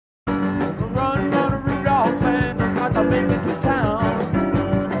make it to town.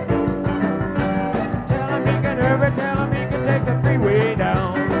 Tell him he can hurry, tell him he can take the freeway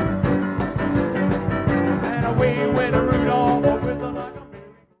down. And away went Rudolph with a like a merry.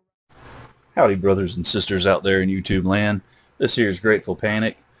 Howdy, brothers and sisters out there in YouTube land. This here is Grateful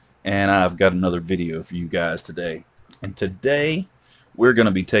Panic, and I've got another video for you guys today. And today we're going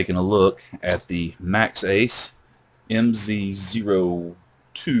to be taking a look at the Maxace MZ02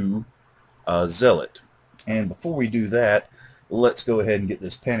 Zealot. And before we do that, let's go ahead and get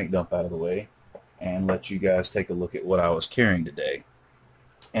this panic dump out of the way and let you guys take a look at what I was carrying today.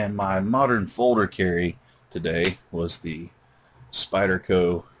 And my modern folder carry today was the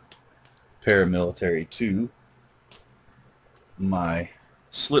Spyderco Paramilitary 2. My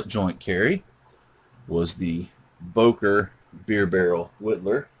slip joint carry was the Boker Beer Barrel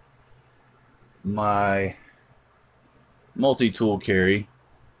Whittler. My multi-tool carry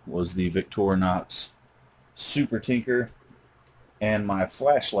was the Victorinox Super Tinker, and my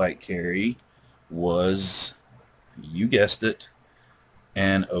flashlight carry was, you guessed it,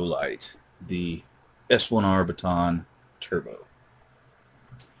 an Olight, the S1R Baton Turbo.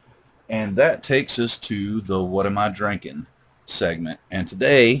 And that takes us to the What Am I Drinking segment. And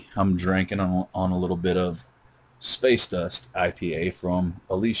today I'm drinking on a little bit of Space Dust IPA from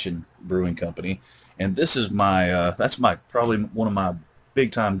Elysian Brewing Company. And this is my, that's probably one of my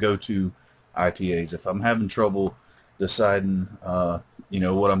big time go-to IPAs. If I'm having trouble deciding, you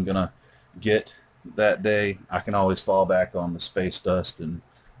know, what I'm gonna get that day, I can always fall back on the Space Dust and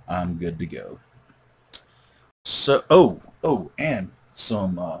I'm good to go. So, and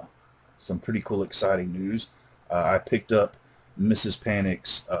some pretty cool, exciting news. I picked up Mrs.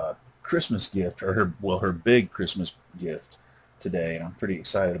 Panic's Christmas gift, or her big Christmas gift today, and I'm pretty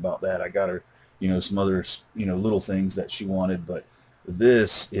excited about that. I got her, you know, some other, you know, little things that she wanted, but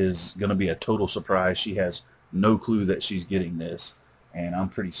this is going to be a total surprise. She has no clue that she's getting this, and I'm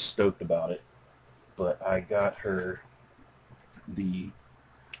pretty stoked about it. But I got her the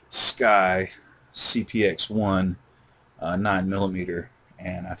Sky CPX1 9mm,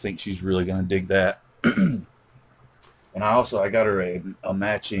 and I think she's really going to dig that. And I got her a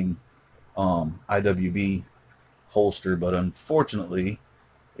matching IWB holster, but unfortunately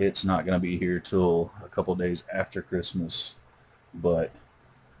it's not going to be here till a couple days after Christmas. But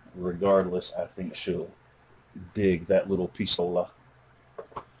regardless, I think she'll dig that little pistola.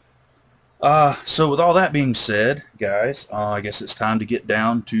 So with all that being said, guys, I guess it's time to get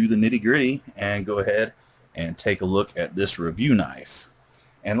down to the nitty-gritty and go ahead and take a look at this review knife.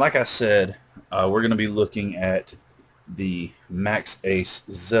 And like I said, we're going to be looking at the Maxace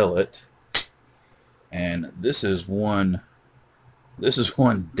Zealot, and this is one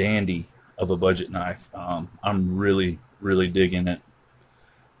dandy of a budget knife. I'm really digging it.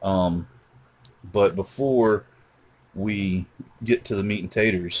 But before we get to the meat and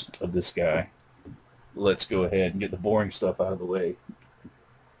taters of this guy, let's go ahead and get the boring stuff out of the way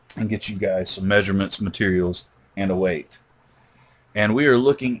and get you guys some measurements, materials, and a weight. And we are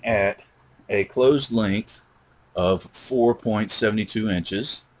looking at a closed length of 4.72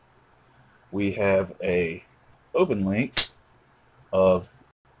 inches. We have a open length of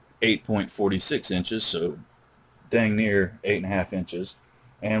 8.46 inches, so dang near 8.5 inches.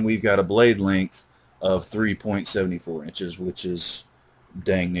 And we've got a blade length of 3.74 inches, which is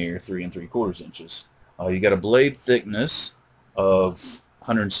dang near 3 3/4 inches. You got a blade thickness of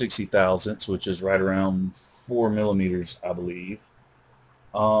 160 thousandths, which is right around 4 millimeters, I believe.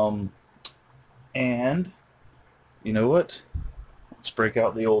 And you know what? Let's break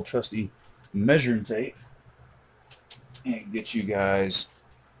out the old trusty measuring tape and get you guys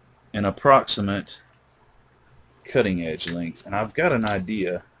an approximate cutting edge length. And I've got an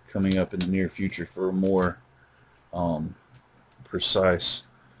idea coming up in the near future for a more precise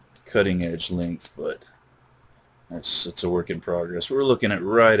cutting edge length, but it's a work in progress. We're looking at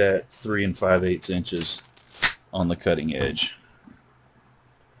right at 3 5/8 inches on the cutting edge.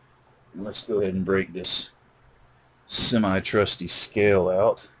 And let's go ahead and break this semi-trusty scale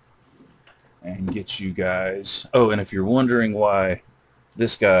out and get you guys. Oh, and if you're wondering why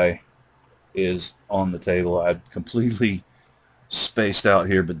this guy is on the table, I've completely spaced out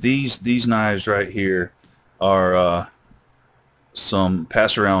here, but these knives right here are some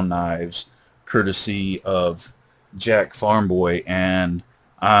pass around knives courtesy of Jack FarmBoy, and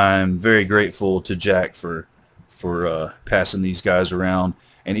I'm very grateful to Jack for passing these guys around.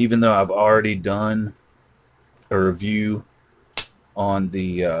 And even though I've already done a review on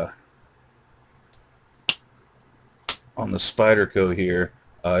the Spyderco here,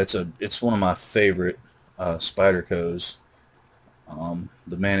 it's one of my favorite Spydercos.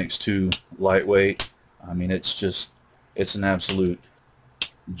 The Maxace 2 lightweight. I mean, it's just it's an absolute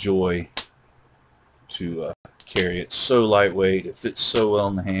joy to carry. It's so lightweight. It fits so well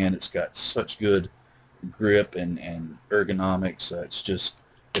in the hand. It's got such good grip and ergonomics.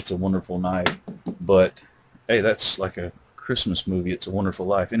 It's a wonderful knife. But hey, that's like a Christmas movie. It's a Wonderful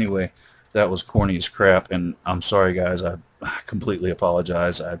Life. Anyway, that was corny as crap, and I'm sorry guys. I completely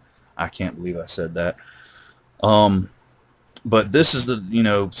apologize. I can't believe I said that. But this is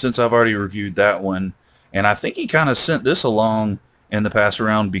the, since I've already reviewed that one, and I think he kind of sent this along in the pass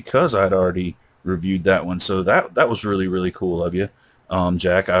around because I'd already reviewed that one. So that was really, really cool of you,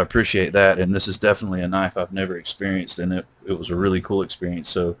 Jack. I appreciate that. And this is definitely a knife I've never experienced, and it was a really cool experience.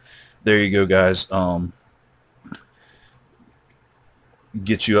 So there you go, guys.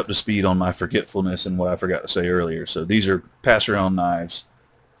 Get you up to speed on my forgetfulness and what I forgot to say earlier. So these are pass around knives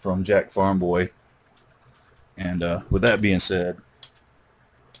from Jack FarmBoy. And with that being said,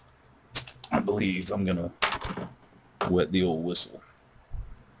 I believe I'm going to wet the old whistle.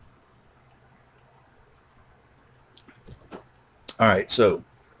 Alright, so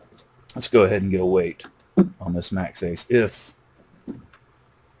let's go ahead and get a weight on this Maxace. If,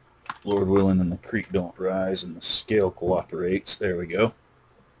 Lord willing, and the creek don't rise and the scale cooperates, there we go.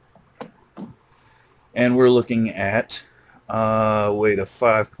 And we're looking at a weight of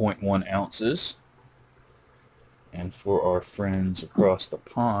 5.1 ounces. And for our friends across the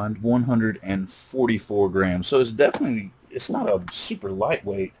pond, 144 grams. So it's not a super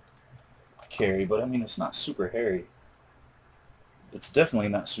lightweight carry, but I mean, it's not super hairy. It's definitely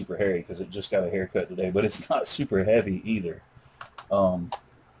not super hairy because it just got a haircut today, but it's not super heavy either. And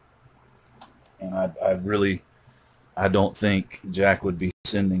I don't think Jack would be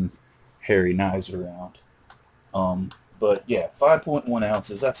sending hairy knives around. But yeah, 5.1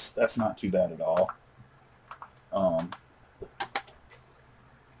 ounces, that's not too bad at all.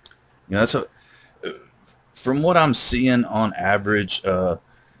 From what I'm seeing on average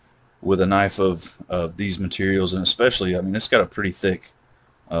with a knife of these materials, and especially, I mean, it's got a pretty thick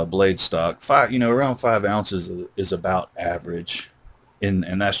blade stock. Around 5 ounces is about average,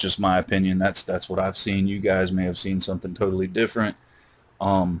 and that's just my opinion. That's what I've seen. You guys may have seen something totally different.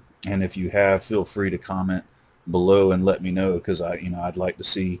 And if you have, feel free to comment below and let me know, because I'd like to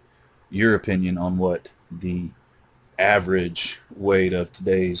see your opinion on what the average weight of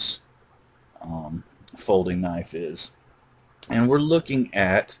today's folding knife is. And we're looking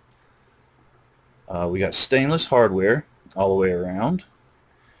at we got stainless hardware all the way around.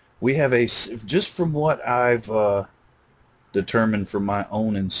 We have just from what I've determined from my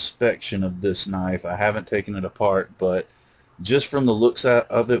own inspection of this knife, I haven't taken it apart, but just from the looks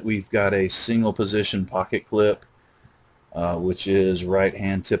of it, we've got a single position pocket clip, which is right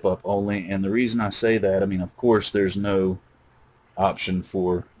hand tip up only. And the reason I say that, I mean, of course there's no option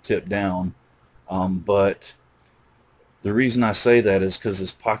for tip down, but the reason I say that is because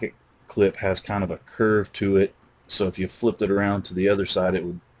this pocket clip has kind of a curve to it, so if you flipped it around to the other side it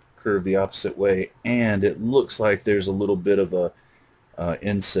would curve the opposite way, and it looks like there's a little bit of a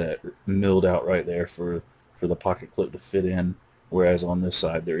inset milled out right there for the pocket clip to fit in, whereas on this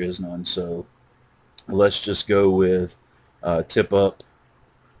side there is none. So let's just go with tip up,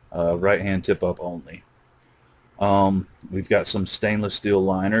 right hand tip up only. We've got some stainless steel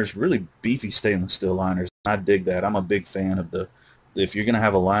liners, really beefy stainless steel liners. I dig that. I'm a big fan of if you're going to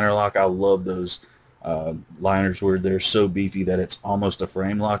have a liner lock, I love those liners where they're so beefy that it's almost a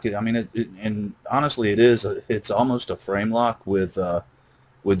frame lock. I mean, and honestly it's almost a frame lock with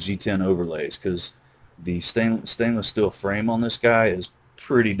G10 overlays, because the stainless steel frame on this guy is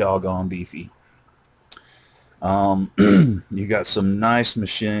pretty doggone beefy. You got some nice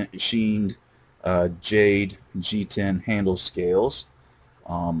machined jade G10 handle scales,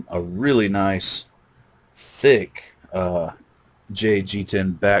 a really nice thick jade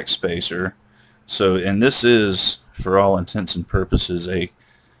G10 backspacer. So, and this is, for all intents and purposes, a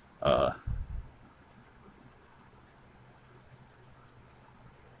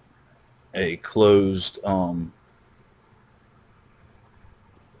closed,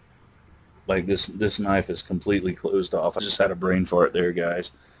 like this knife is completely closed off. I just had a brain fart there,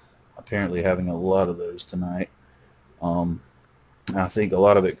 guys. Apparently having a lot of those tonight. I think a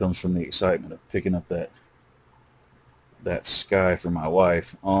lot of it comes from the excitement of picking up that sky for my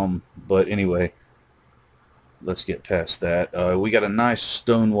wife. But anyway, let's get past that. We got a nice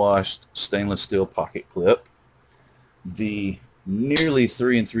stonewashed stainless steel pocket clip. The nearly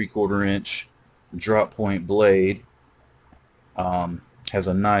 3 3/4 inch drop point blade has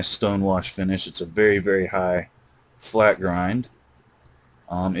a nice stonewash finish. It's a very, very high flat grind.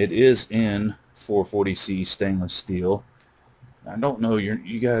 It is in 440C stainless steel. I don't know,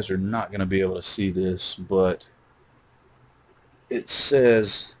 you guys are not going to be able to see this, but it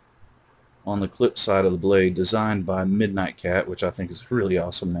says on the clip side of the blade, designed by Midnight Cat, which I think is a really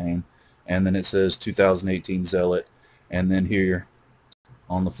awesome name. And then it says 2018 Zealot. And then here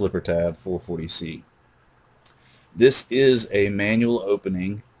on the flipper tab, 440C. This is a manual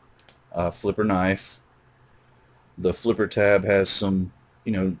opening flipper knife. The flipper tab has some,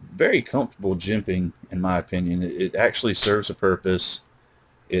 very comfortable jimping, in my opinion. It actually serves a purpose.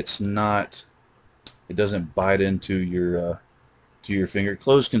 It doesn't bite into your finger.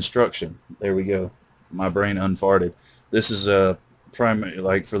 Closed construction. There we go. My brain unfarted. This is a primary,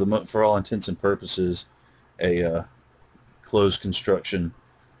 like for all intents and purposes, a closed construction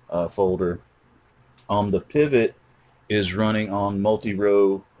folder. The pivot is running on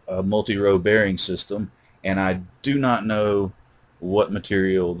multi-row bearing system, and I do not know what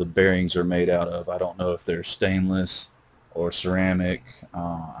material the bearings are made out of. I don't know if they're stainless or ceramic.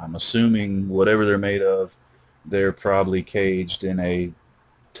 I'm assuming whatever they're made of, they're probably caged in a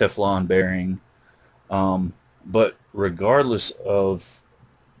Teflon bearing. But regardless of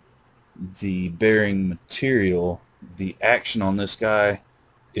the bearing material, the action on this guy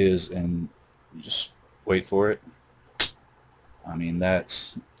is, and just wait for it, I mean,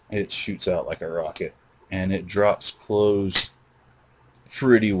 it shoots out like a rocket, and it drops closed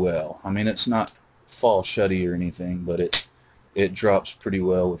pretty well. I mean, it's not fall shutty or anything, but it drops pretty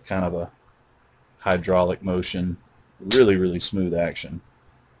well with kind of a hydraulic motion. Really, really smooth action.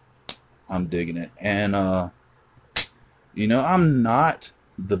 I'm digging it. And I'm not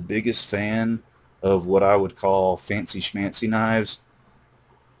the biggest fan of what I would call fancy schmancy knives,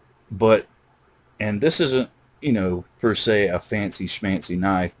 and this isn't, per se a fancy schmancy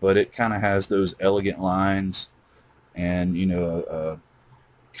knife, but it kind of has those elegant lines, and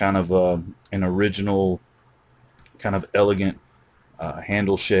kind of an original, kind of elegant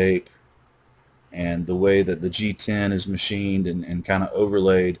handle shape, and the way that the G10 is machined and kind of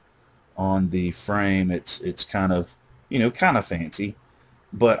overlaid on the frame, it's kind of kind of fancy.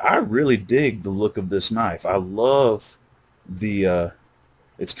 But I really dig the look of this knife. I love the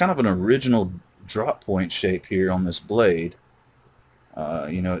it's kind of an original drop point shape here on this blade.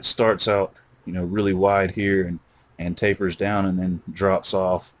 It starts out really wide here and tapers down and then drops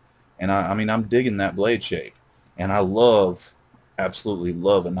off, and I mean, I'm digging that blade shape, and I absolutely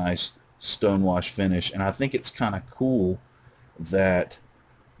love a nice stonewash finish. And I think it's kind of cool that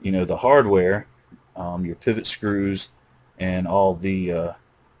the hardware, your pivot screws and all the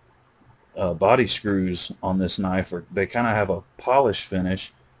body screws on this knife, they kind of have a polished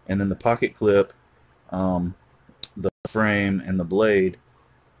finish, and then the pocket clip, the frame, and the blade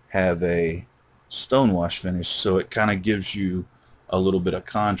have a stonewash finish, so it kind of gives you a little bit of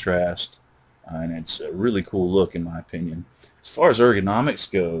contrast, and it's a really cool look in my opinion. As far as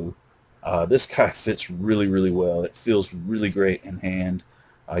ergonomics go, this guy fits really, really well. It feels really great in hand.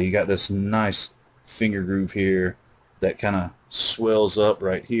 You got this nice finger groove here that kind of swells up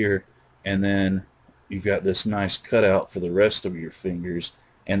right here, and then you've got this nice cutout for the rest of your fingers,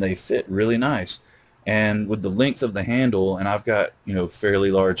 and they fit really nice. And with the length of the handle, and I've got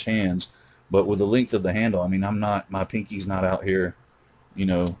fairly large hands, but with the length of the handle, I mean, my pinky's not out here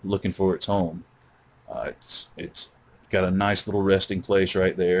looking for its home. It's got a nice little resting place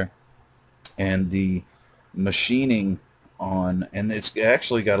right there, and the machining on, and it's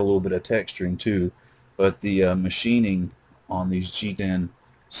actually got a little bit of texturing too, but the machining on these G10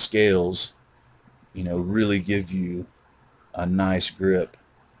 scales really give you a nice grip.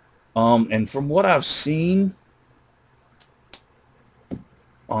 And from what I've seen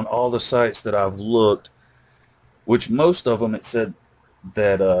on all the sites that I've looked, which most of them, it said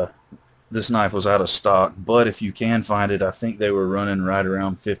that this knife was out of stock, but if you can find it, I think they were running right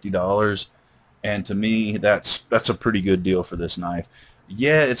around $50, and to me that's a pretty good deal for this knife.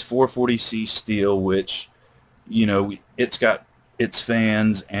 Yeah, it's 440C steel, which it's got its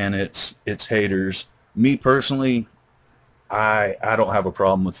fans and its haters. Me personally, I don't have a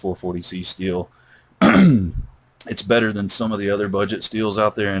problem with 440C steel. It's better than some of the other budget steels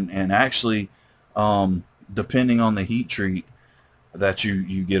out there, and actually, depending on the heat treat that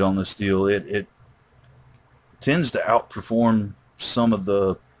you get on the steel, it tends to outperform some of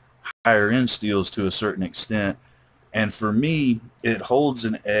the higher end steels to a certain extent. And for me, it holds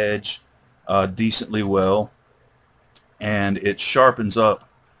an edge decently well, and it sharpens up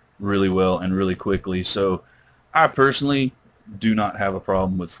really well and really quickly. So I personally do not have a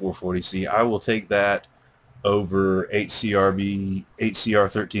problem with 440C. I will take that over 8CRB,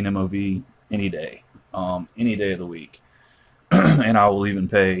 8CR13 MOV any day of the week. And I will even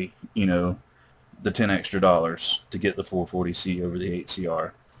pay, the $10 extra to get the 440C over the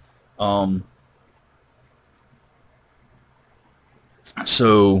 8CR.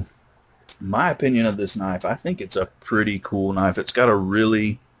 So my opinion of this knife, I think it's a pretty cool knife. It's got a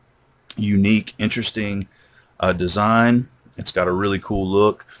really unique, interesting design. It's got a really cool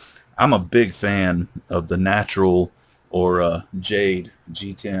look. I'm a big fan of the natural or jade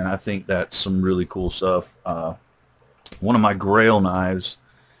G10. I think that's some really cool stuff. One of my grail knives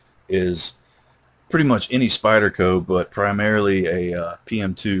is pretty much any Spyderco, but primarily a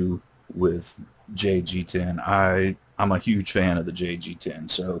PM2 with jade G10. I'm a huge fan of the jade G10,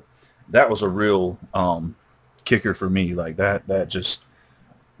 so that was a real kicker for me. Like that just,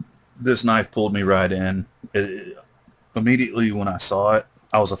 this knife pulled me right in. Immediately when I saw it,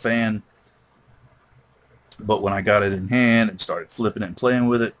 I was a fan, but when I got it in hand and started flipping it and playing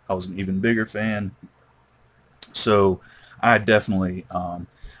with it, I was an even bigger fan. So I definitely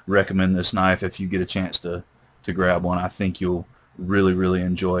recommend this knife if you get a chance to grab one. I think you'll really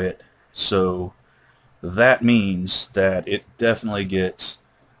enjoy it. So that means that it definitely gets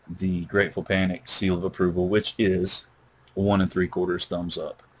the Grateful Panic seal of approval, which is 1 3/4 thumbs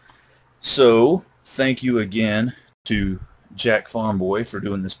up. So thank you again to Jack FarmBoy for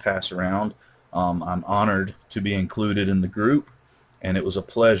doing this pass around. I'm honored to be included in the group, and it was a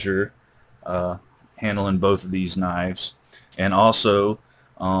pleasure handling both of these knives. And also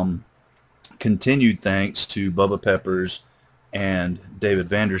continued thanks to Bubba Peppers and David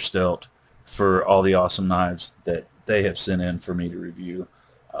Vanderstelt for all the awesome knives that they have sent in for me to review.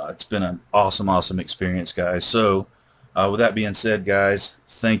 It's been an awesome experience, guys. So with that being said, guys,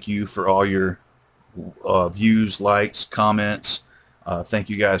 thank you for all your views, likes, comments. Thank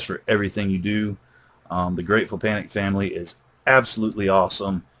you guys for everything you do. The Grateful Panic family is absolutely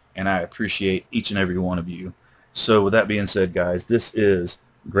awesome, and I appreciate each and every one of you. So with that being said, guys, this is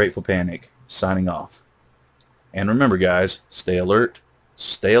Grateful Panic signing off. And remember, guys, stay alert,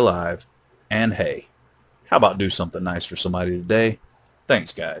 stay alive, and hey, how about do something nice for somebody today?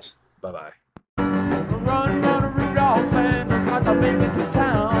 Thanks, guys. Bye-bye. Run, Rudolph, Sanders, like a baby to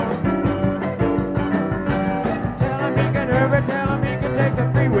town.